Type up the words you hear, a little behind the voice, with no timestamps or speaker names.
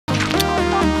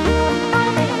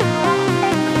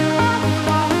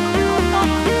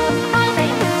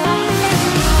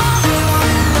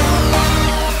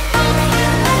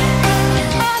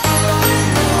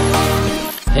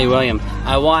Hey William,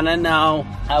 I wanna know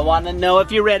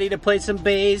if you're ready to play some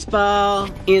baseball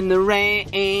in the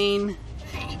rain.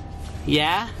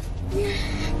 Yeah?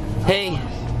 Hey,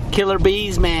 Killer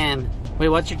Bees, man. Wait,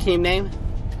 what's your team name?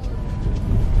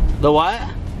 The what?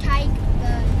 The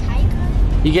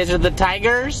Tigers. You guys are the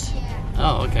Tigers? Yeah.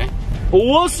 Oh, okay.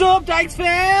 What's up, Dykes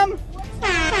fam? Well,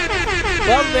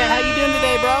 how you doing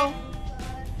today, bro?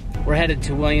 We're headed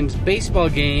to William's baseball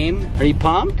game. Are you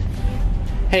pumped?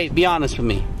 Hey, be honest with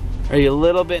me. Are you a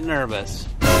little bit nervous?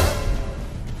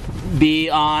 Be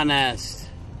honest.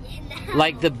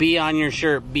 Like the B on your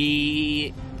shirt.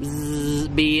 Be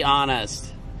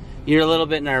honest. You're a little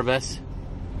bit nervous.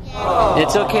 Yeah.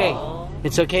 It's okay.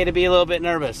 It's okay to be a little bit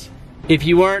nervous. If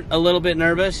you weren't a little bit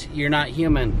nervous, you're not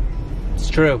human. It's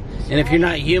true. And if you're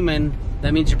not human,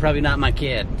 that means you're probably not my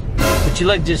kid. But you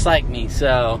look just like me,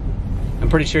 so I'm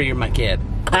pretty sure you're my kid.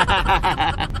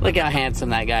 Look how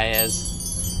handsome that guy is.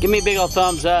 Give me a big old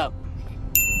thumbs up.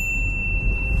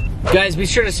 Guys, be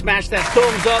sure to smash that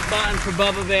thumbs up button for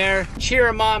Bubba Bear. Cheer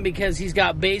him on because he's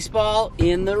got baseball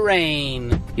in the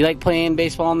rain. You like playing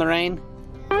baseball in the rain?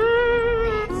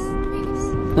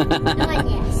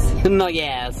 Yes. No,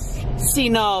 yes. Si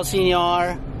no,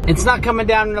 senor. It's not coming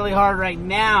down really hard right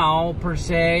now, per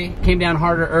se. Came down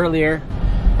harder earlier.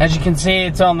 As you can see,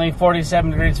 it's only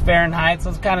 47 degrees Fahrenheit, so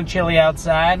it's kind of chilly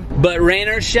outside. But rain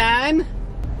or shine,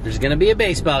 there's gonna be a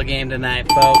baseball game tonight,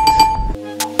 folks.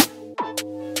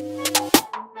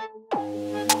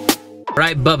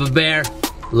 Right, Bubba Bear,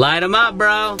 light them up,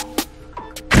 bro.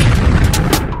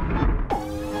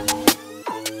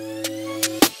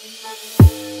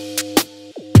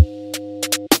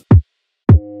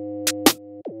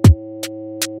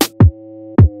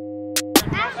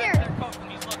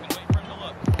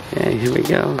 Okay, here we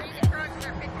go.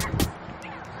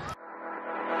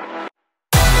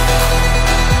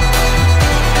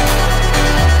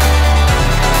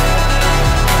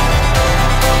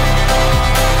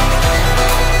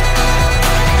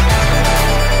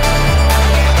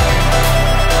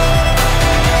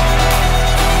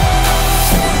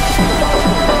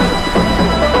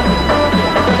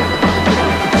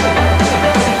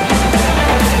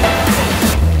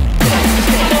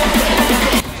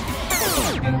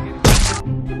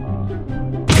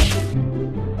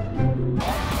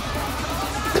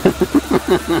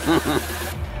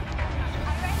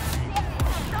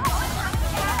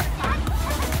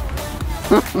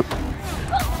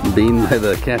 Beamed by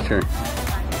the catcher.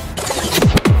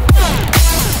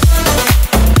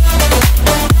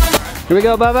 Here we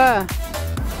go, Bubba.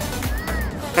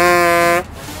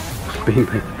 Beamed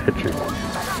by the pitcher.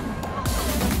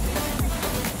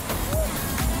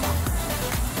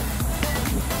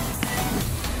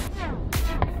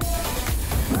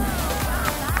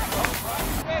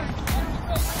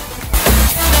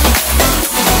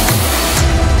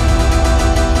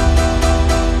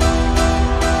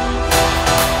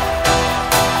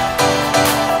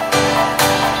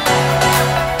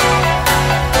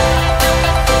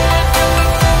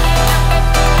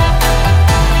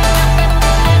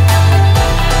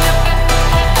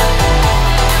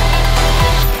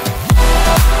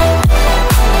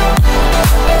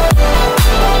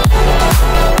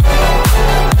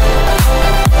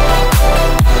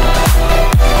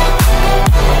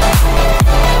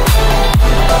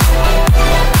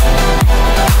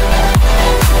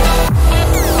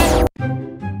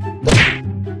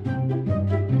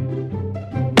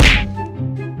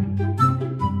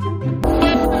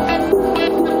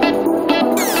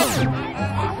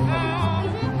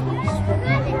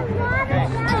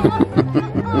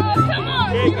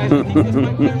 Okay, guys, I think this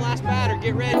might be their last batter.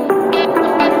 Get ready.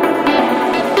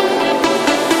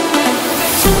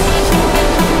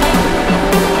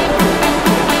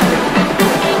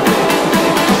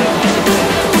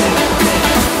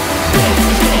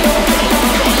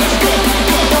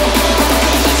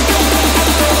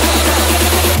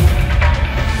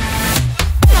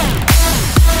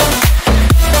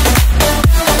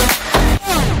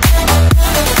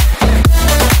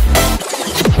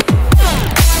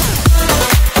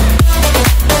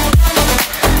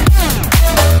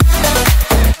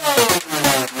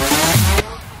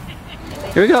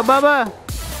 Here we go, Bubba.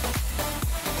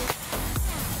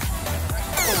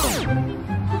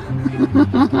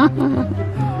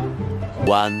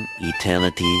 One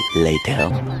eternity later.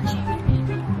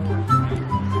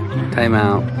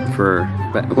 Timeout for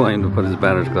William to put his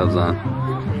batter's gloves on.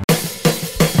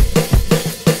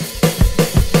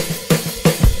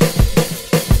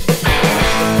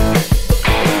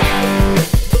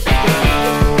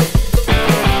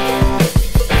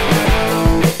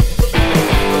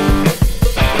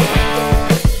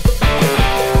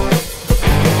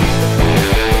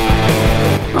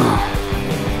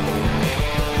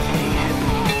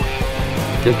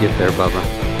 You'll get there, Bubba.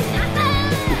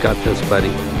 You got this, buddy.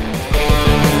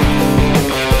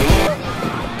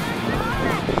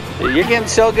 You're getting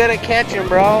so good at catching,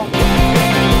 bro.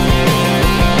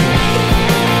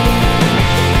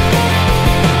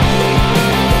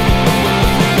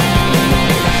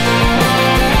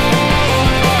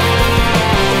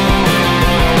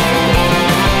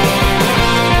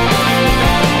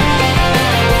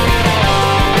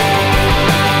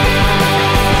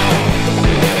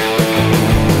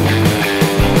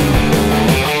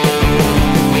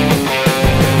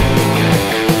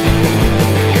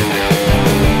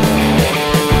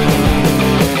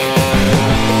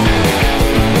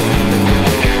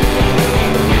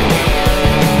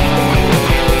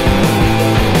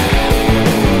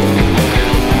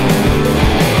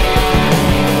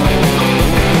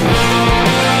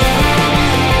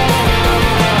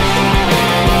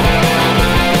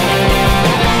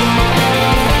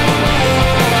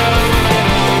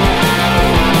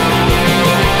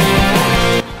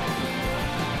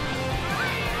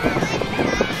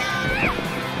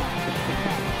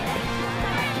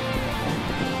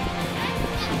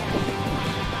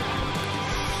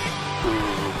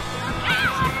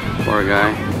 Poor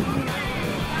guy.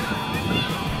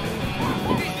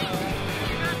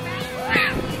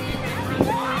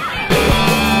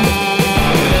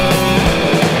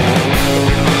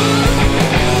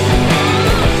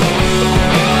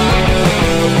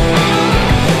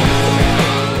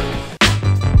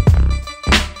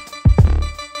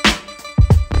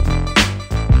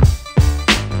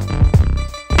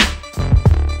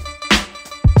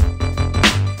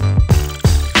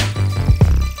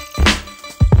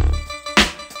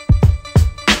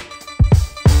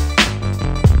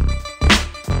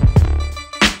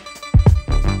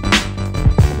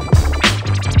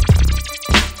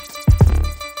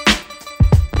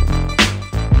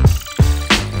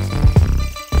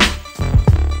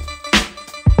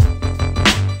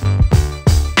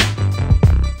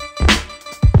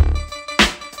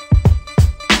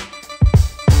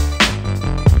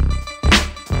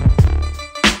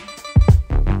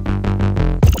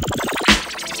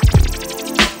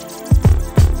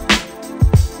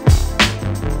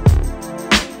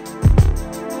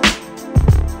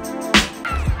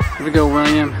 Here we go,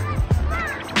 William.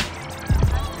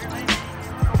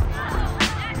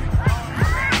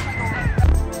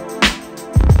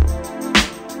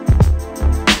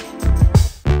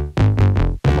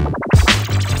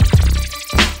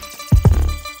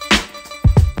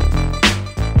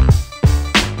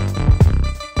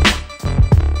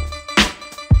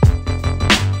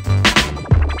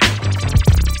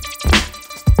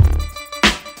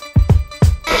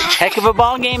 Heck of a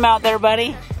ball game out there,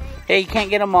 buddy. Hey, you can't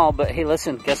get them all, but hey,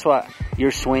 listen, guess what?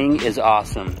 Your swing is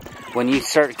awesome. When you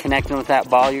start connecting with that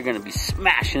ball, you're going to be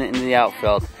smashing it into the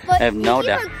outfield. But I have no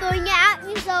doubt. He kept throwing it at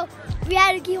me, so we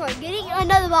had to keep on getting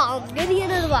another ball, getting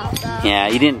another ball. So. Yeah,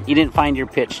 you didn't find your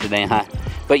pitch today, huh?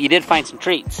 But you did find some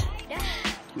treats. Yeah.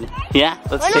 Yeah,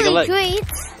 let's take a look.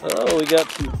 Treats. Oh, we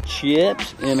got some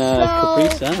chips and a Capri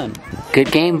Sun. Good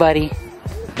game, buddy.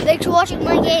 Thanks for watching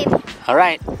my game. All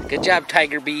right, good job,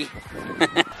 Tiger Bee.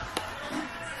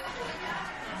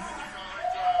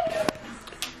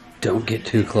 Don't get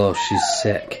too close, she's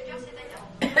sick.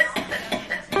 The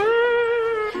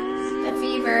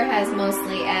fever has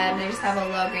mostly ebbed. I just have a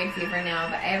low-grade fever now,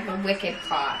 but I have a wicked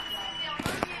cough.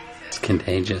 It's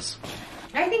contagious.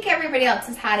 I think everybody else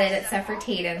has had it except for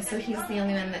Tatum, so he's the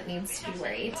only one that needs to be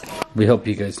worried. We hope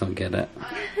you guys don't get it.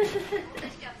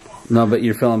 No, but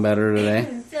you're feeling better today?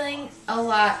 I'm feeling a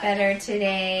lot better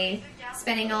today.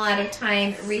 Spending a lot of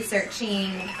time researching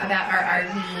about our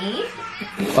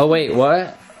RV. Oh wait,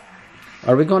 what?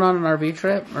 Are we going on an RV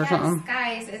trip or something?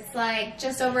 Guys, it's like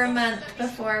just over a month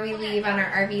before we leave on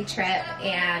our RV trip,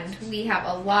 and we have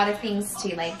a lot of things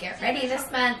to like get ready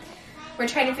this month. We're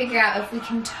trying to figure out if we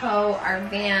can tow our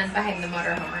van behind the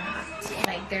motorhome or not.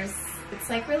 Like it's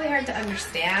like really hard to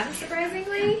understand,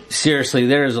 surprisingly. Seriously,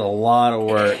 there's a lot of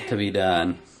work to be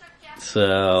done.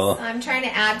 So I'm trying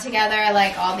to add together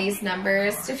like all these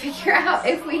numbers to figure out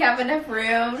if we have enough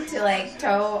room to like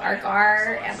tow our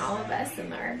car and all of us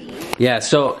in the RV. yeah,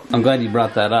 so I'm glad you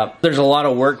brought that up. There's a lot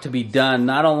of work to be done.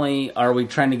 Not only are we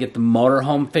trying to get the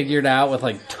motorhome figured out with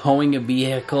like towing a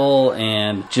vehicle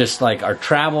and just like our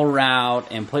travel route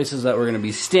and places that we're going to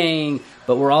be staying,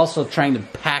 but we're also trying to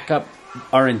pack up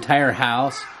our entire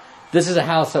house. This is a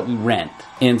house that we rent,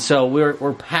 and so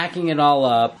we're packing it all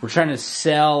up. We're trying to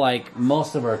sell like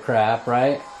most of our crap,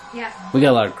 right? Yeah. We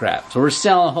got a lot of crap, so we're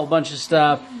selling a whole bunch of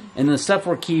stuff, and the stuff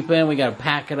we're keeping, we got to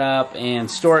pack it up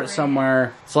and store it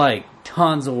somewhere. It's like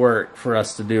tons of work for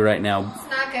us to do right now. It's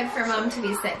not good for Mom to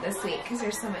be sick this week because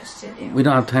there's so much to do. We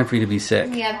don't have time for you to be sick.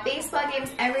 We have baseball games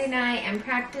every night and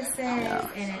practices,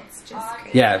 and it's just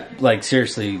crazy. Yeah, like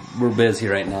seriously, we're busy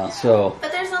right now, so.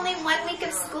 But there's only 1 week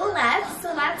of school left,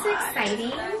 so that's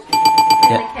exciting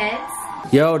for the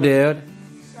kids. Yo, dude.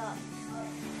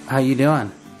 How you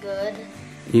doing? Good.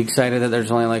 You excited that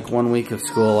there's only like 1 week of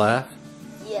school left?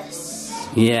 Yes.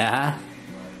 Yeah.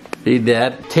 You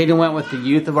did. Tatum went with the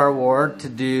youth of our ward to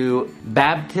do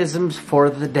baptisms for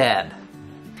the dead.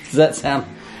 Does that sound...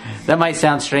 That might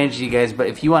sound strange to you guys, but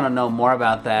if you want to know more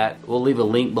about that, we'll leave a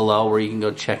link below where you can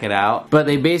go check it out. But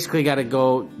they basically got to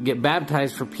go get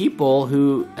baptized for people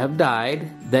who have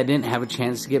died that didn't have a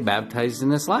chance to get baptized in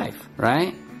this life,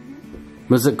 right?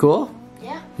 Was it cool?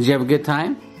 Yeah. Did you have a good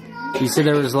time? You said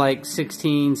there was like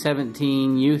 16,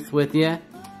 17 youth with you?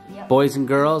 Yep. Boys and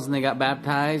girls, and they got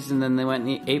baptized, and then they went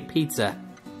and ate pizza.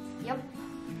 Yep.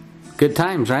 Good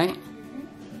times, right?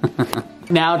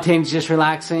 Now Tane's just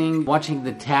relaxing, watching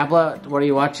the tablet. What are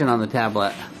you watching on the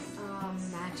tablet?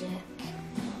 Magic.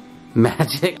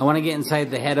 Magic? I want to get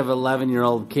inside the head of an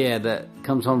 11-year-old kid that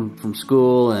comes home from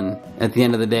school, and at the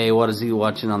end of the day, what is he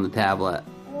watching on the tablet?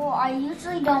 Well, I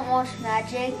usually don't watch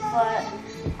magic, but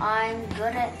I'm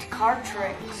good at card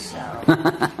tricks, so.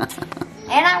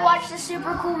 And I watched the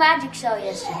super cool magic show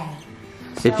yesterday.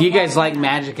 If you guys like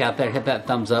magic out there, hit that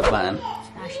thumbs up button.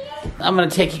 I'm going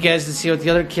to take you guys to see what the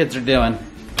other kids are doing.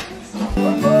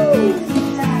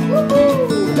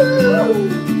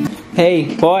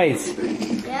 Hey, boys.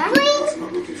 Yeah?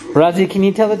 Rosie, can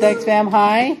you tell the Dyches fam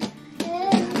hi?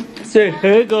 Say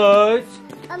hey, guys.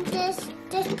 I'm just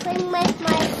playing with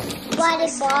my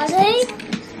buddy Bobby.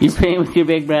 You playing with your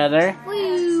big brother?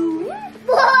 Boy!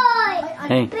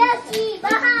 Hey.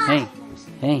 Hey.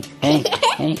 Hey. Hey.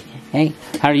 Hey. Hey.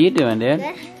 How are you doing, dude?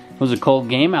 It was a cold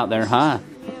game out there, huh?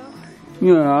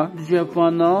 Yeah. Did you have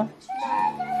fun, though?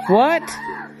 What?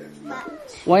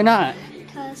 Why not?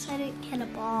 Because I didn't hit a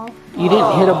ball. You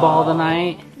didn't hit a ball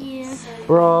tonight? Yeah.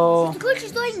 Bro. The coach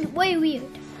is doing way weird.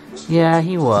 Yeah,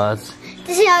 he was.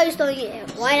 This is how he's doing it.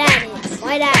 Why that?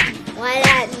 Why that? Why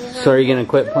that? So are you going to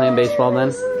quit playing baseball then?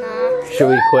 Nah. Should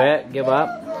we quit? Give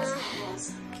up?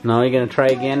 No, you're going to try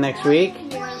again next week?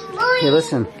 Hey,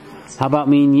 listen. How about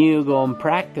me and you go and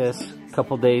practice a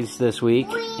couple days this week,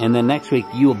 and then next week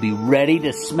you will be ready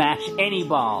to smash any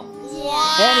ball.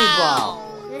 Yeah. Any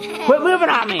ball. Quit moving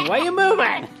on me. Why are you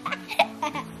moving?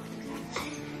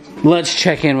 Let's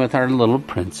check in with our little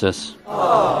princess.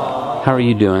 How are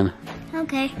you doing?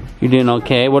 Okay. You're doing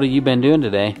okay? What have you been doing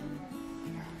today?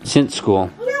 Since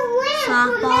school?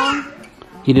 Softball.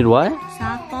 You did what?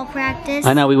 Softball practice.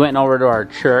 I know, we went over to our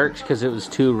church because it was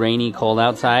too rainy, cold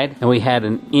outside, and we had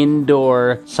an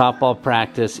indoor softball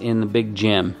practice in the big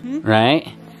gym, right?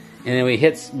 And then we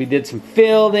did some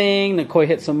fielding. Nicole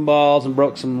hit some balls and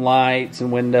broke some lights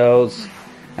and windows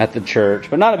at the church,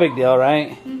 but not a big deal,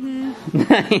 right? You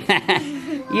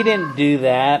didn't do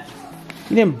that.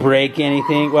 You didn't break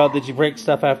anything. Well, did you break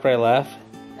stuff after I left?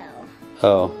 No.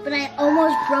 Oh. But I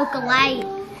almost broke a light.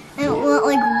 And it went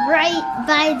like right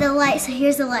by the light. So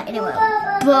here's the light, and it went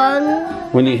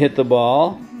bung. When you hit the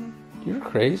ball? You're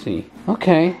crazy.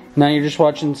 Okay. Now you're just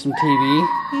watching some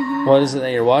TV? What is it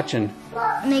that you're watching?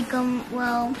 Make them,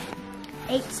 well,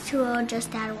 H2O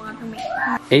just add water.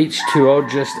 H2O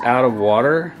just out of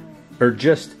water? Or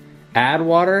just add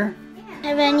water?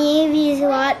 Have any of you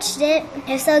watched it?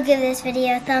 If so, give this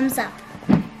video a thumbs up.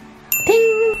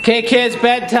 Ping! Okay, kids,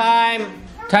 bedtime.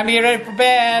 Time to get ready for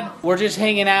bed. We're just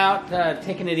hanging out,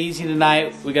 taking it easy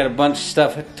tonight. We got a bunch of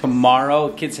stuff tomorrow.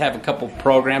 Kids have a couple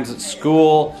programs at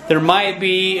school. There might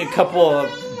be a couple of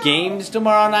games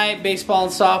tomorrow night, baseball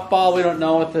and softball. We don't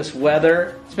know with this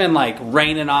weather. It's been like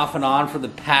raining off and on for the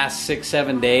past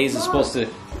 6-7 days. It's supposed to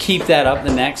keep that up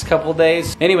the next couple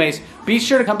days. Anyways, be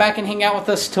sure to come back and hang out with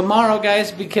us tomorrow,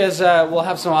 guys, because we'll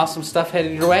have some awesome stuff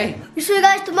headed your way. We'll see you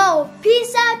guys tomorrow.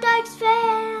 Peace out, Dyches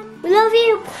fam. We love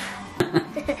you.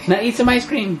 Now eat some ice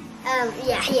cream.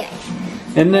 Yeah.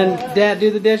 And then Dad do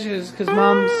the dishes because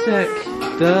Mom's sick.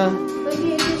 Duh.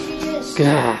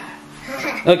 God.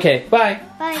 Okay, bye.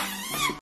 Bye.